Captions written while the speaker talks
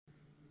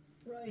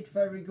Right,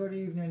 very good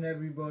evening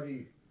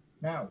everybody.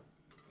 Now,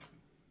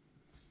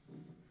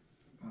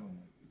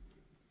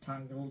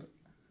 tangled.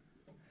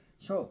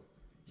 So,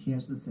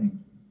 here's the thing,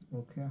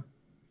 okay?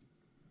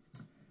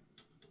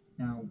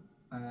 Now,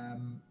 I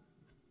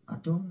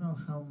don't know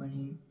how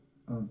many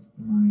of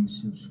my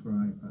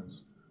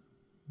subscribers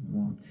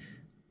watch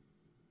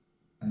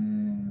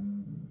the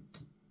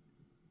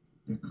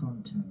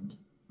content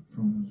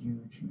from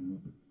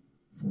YouTube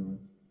for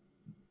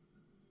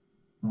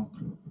our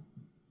club,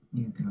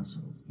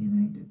 Newcastle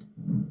United.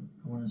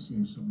 I want to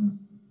see something.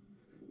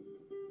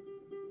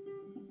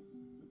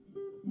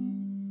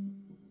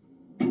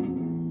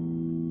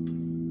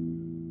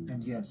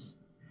 And yes,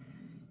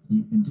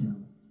 you can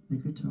tell the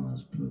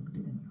guitar's plugged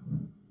in.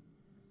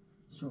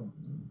 So,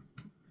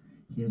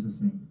 here's the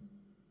thing,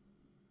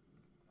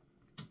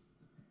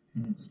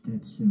 and it's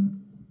dead simple.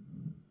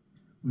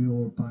 We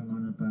all bang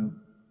on about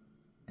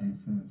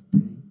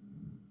FFP,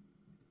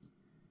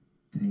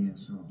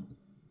 PSR,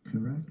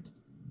 correct?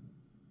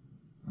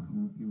 I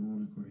hope you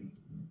all agree.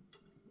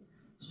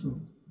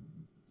 So,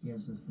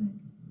 here's the thing.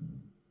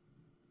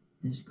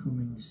 This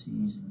coming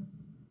season,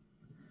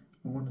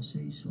 I want to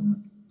say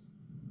something.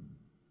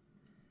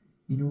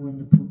 You know when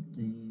they put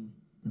the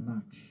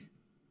match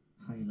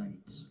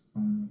highlights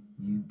on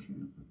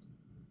YouTube?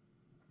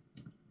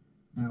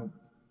 Now,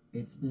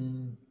 if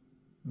the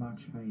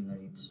match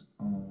highlights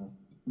are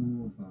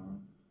over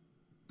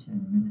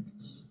 10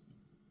 minutes,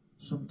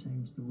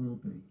 sometimes there will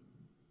be.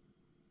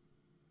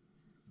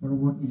 What I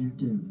want you to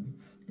do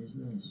is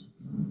this,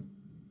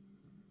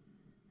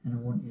 and I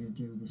want you to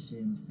do the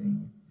same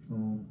thing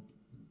for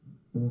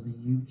all the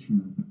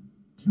YouTube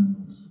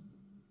channels,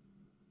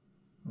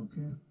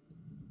 okay?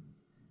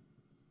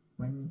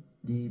 When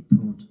they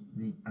put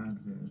the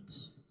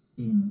adverts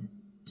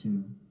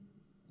into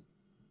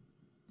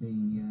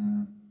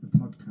the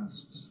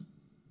podcasts,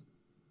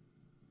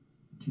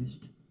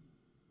 just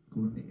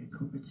go and make a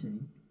cup of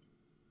tea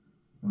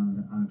while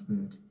the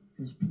advert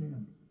is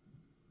playing.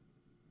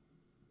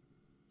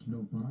 Do you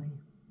know why?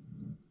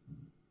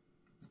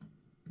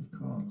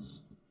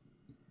 Because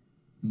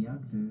the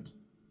advert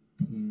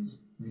pays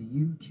the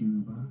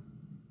YouTuber,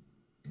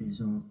 pays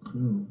our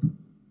club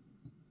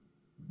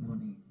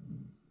money.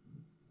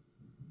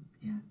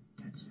 Yeah,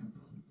 that's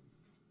simple.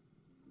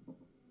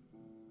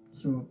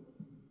 So,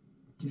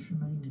 just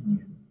reminding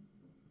you.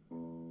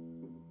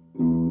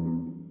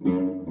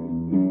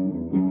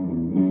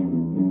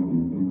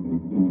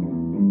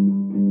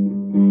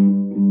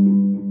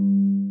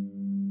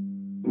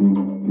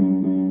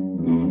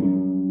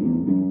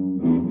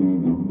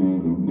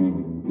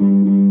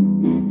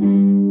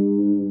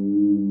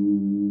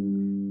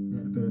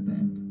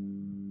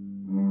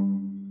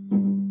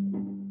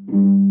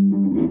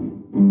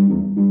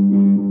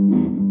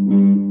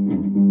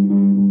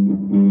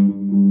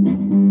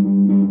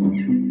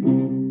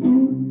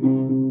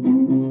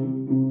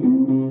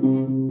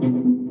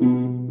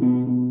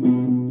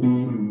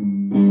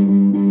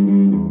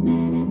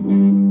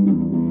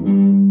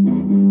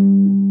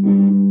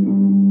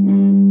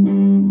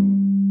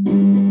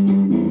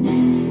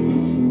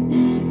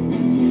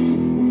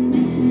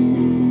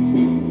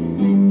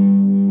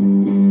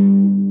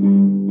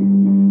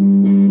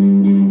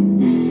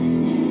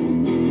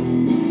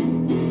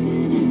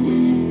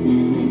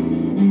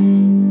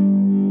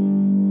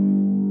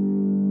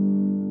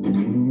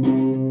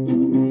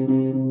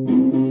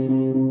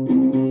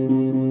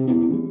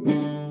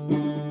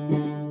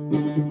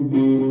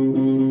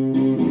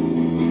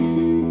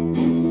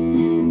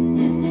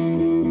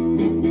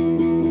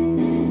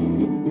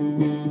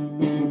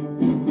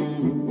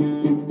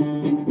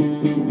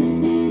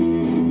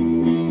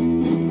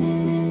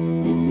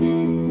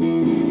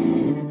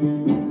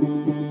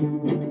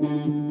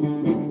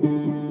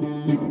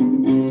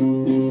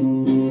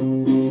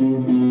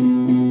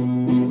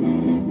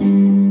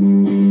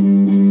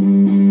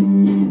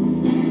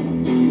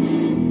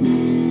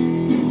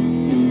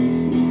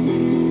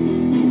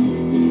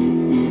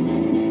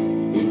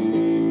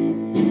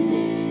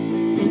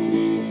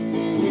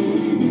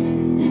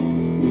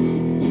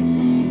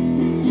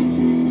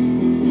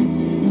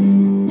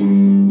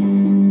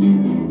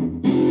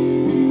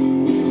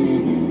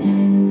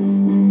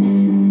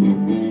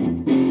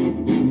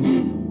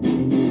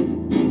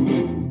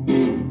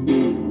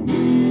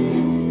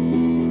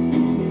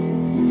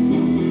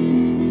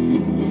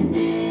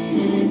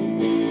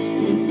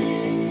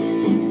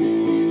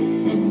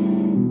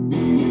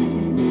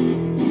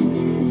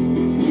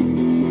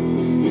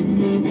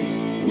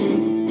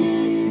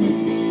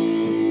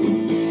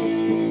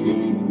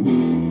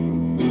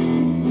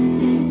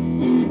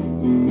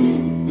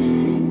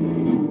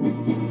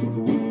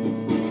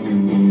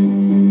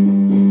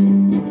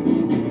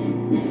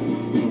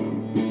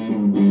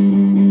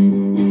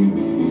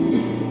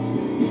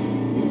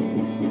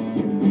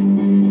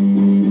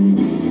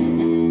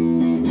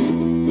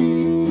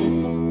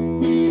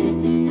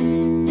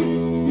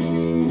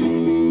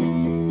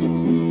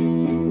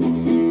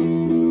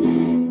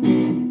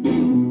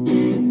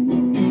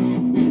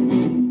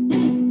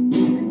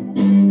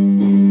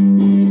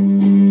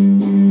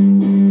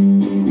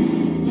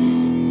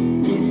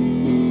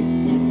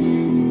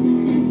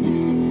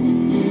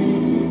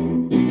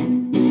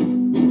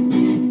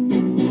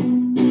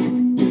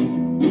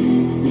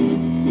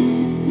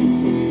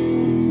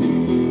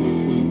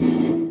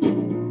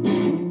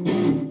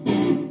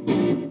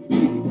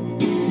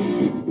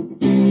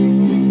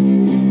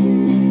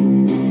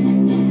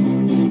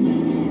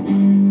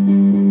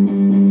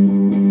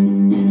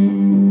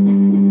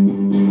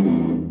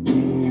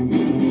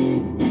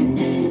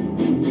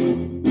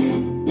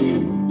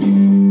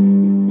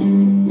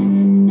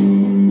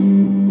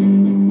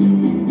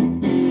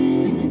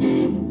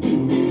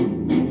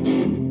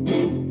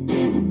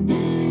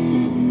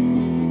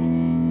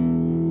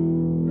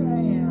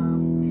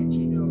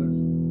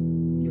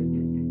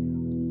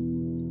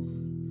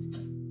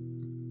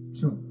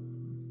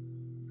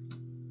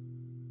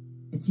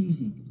 It's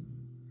easy.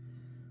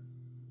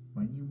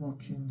 When you're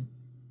watching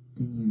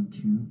the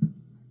YouTube,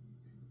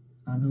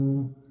 I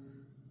know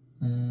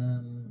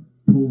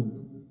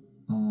Paul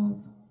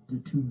of the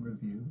Tomb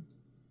Review,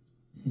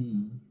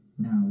 he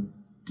now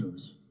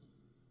does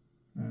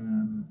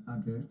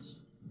adverts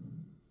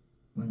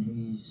when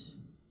he's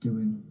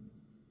doing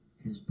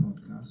his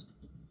podcast.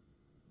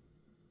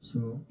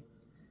 So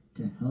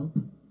to help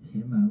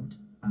him out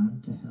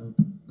and to help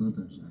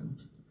others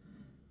out,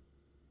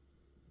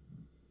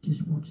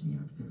 just watch the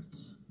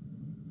adverts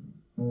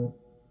or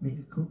make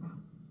a cuppa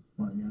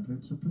while the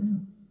adverts are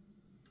playing.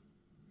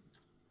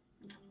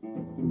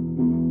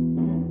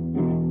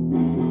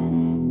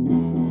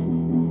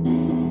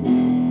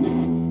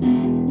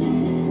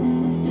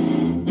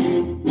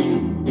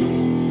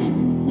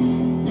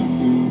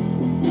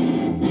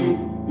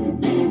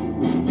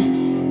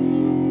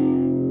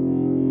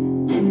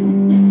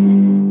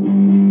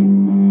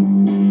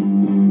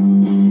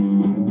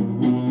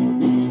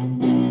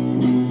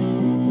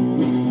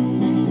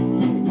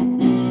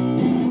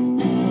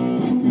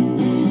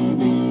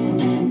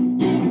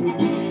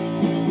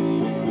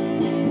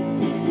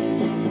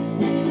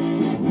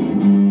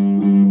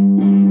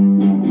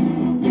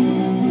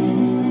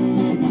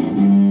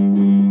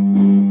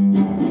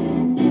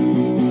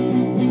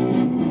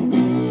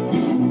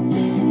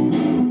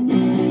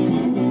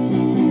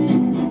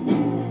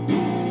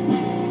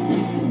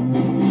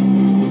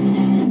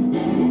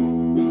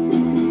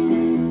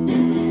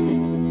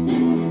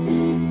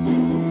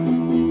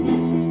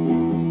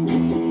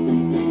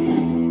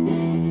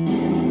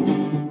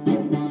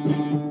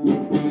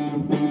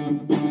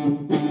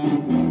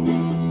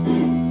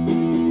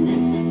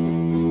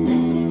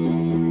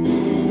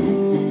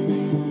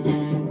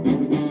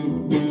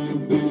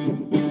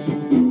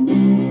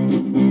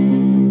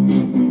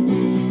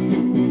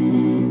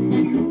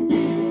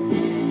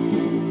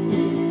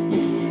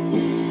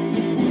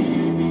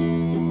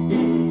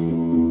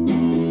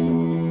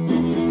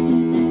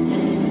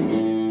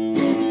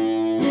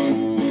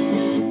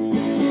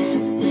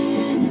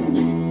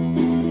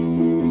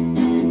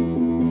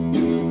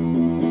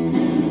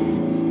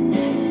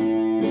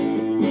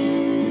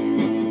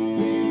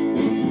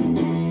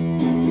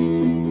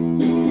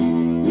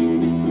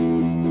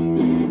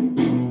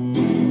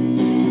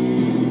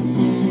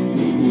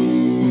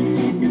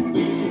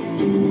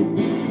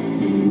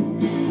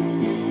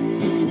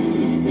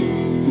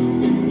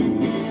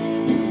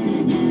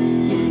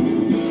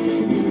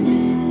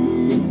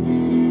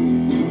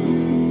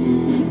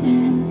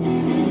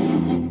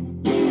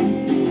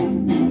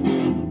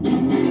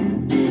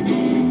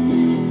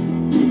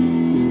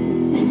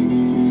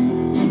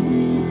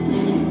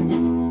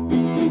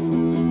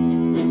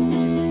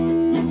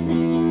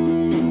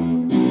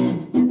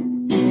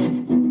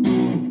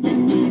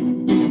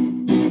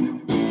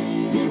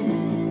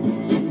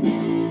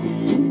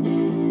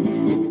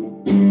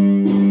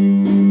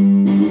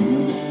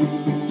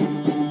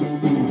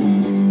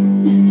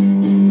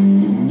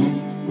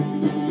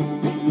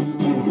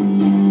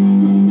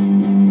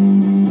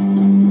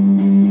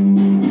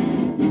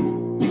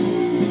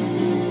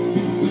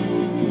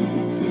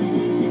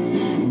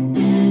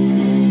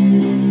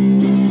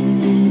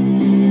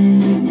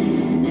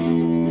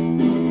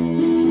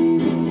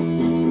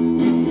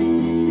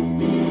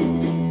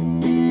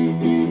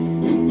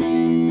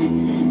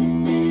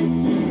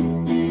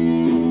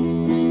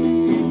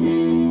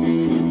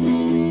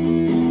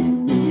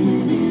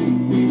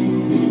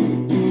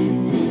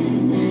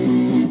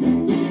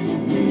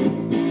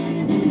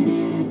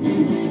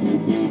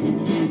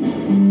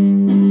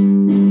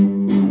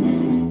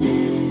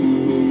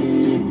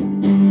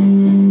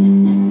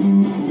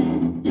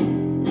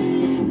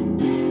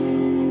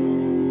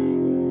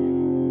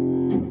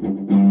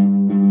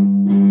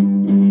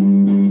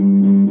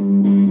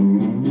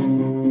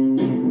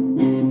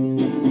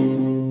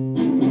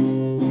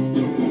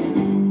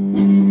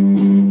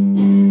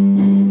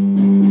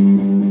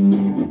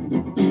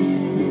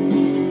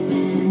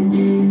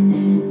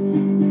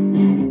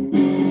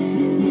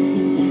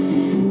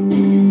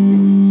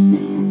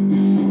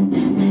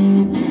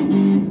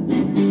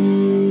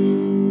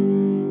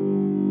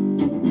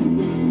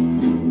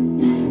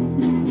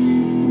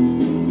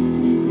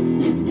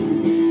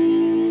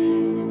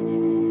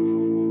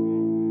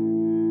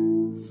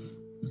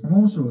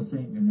 also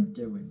thinking of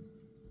doing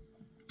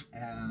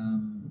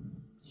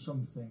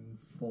something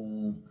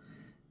for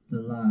the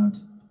lad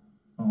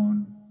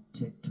on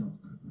TikTok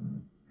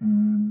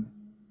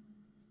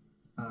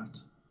at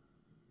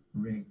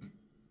Rick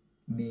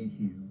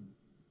Mayhew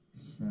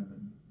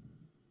 7,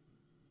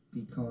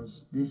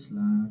 because this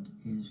lad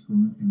is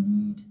going to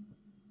need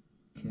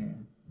care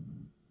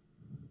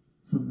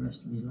for the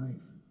rest of his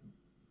life,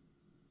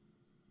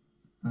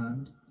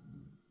 and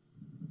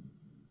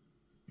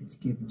it's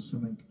given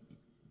something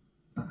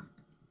back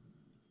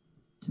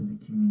to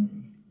the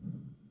community.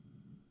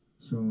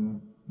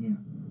 So yeah,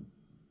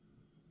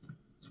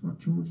 it's what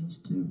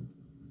Geordies do.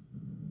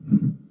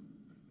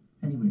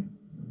 Anyway,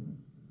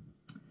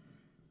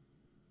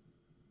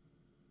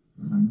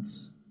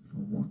 thanks for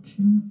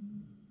watching,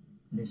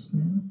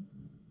 listening,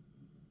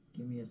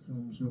 give me a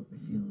thumbs up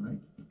if you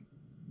like,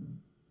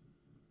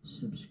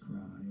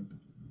 subscribe,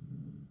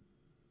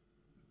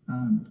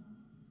 and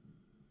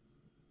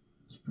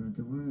spread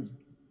the word,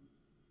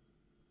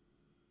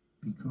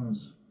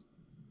 because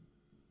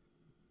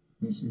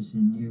this is a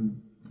new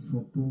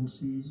football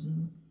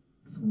season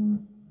for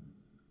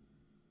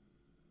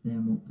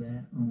them up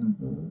there on the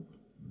ball,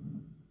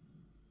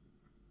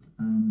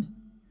 and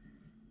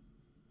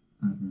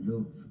I'd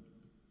love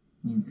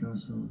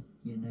Newcastle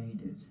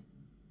United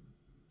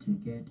to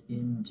get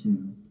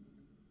into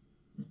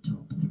the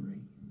top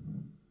 3.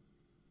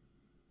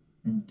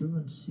 And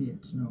don't say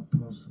it's not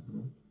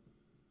possible,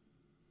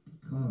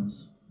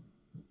 because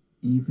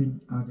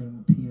even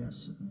Adam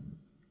Pearson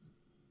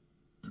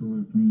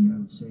told me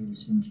outside of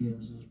St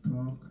James's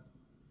Park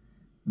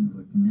we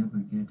would never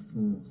get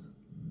 4th,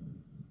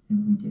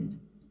 and we did.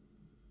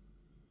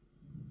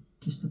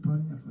 Just a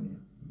pointer for you.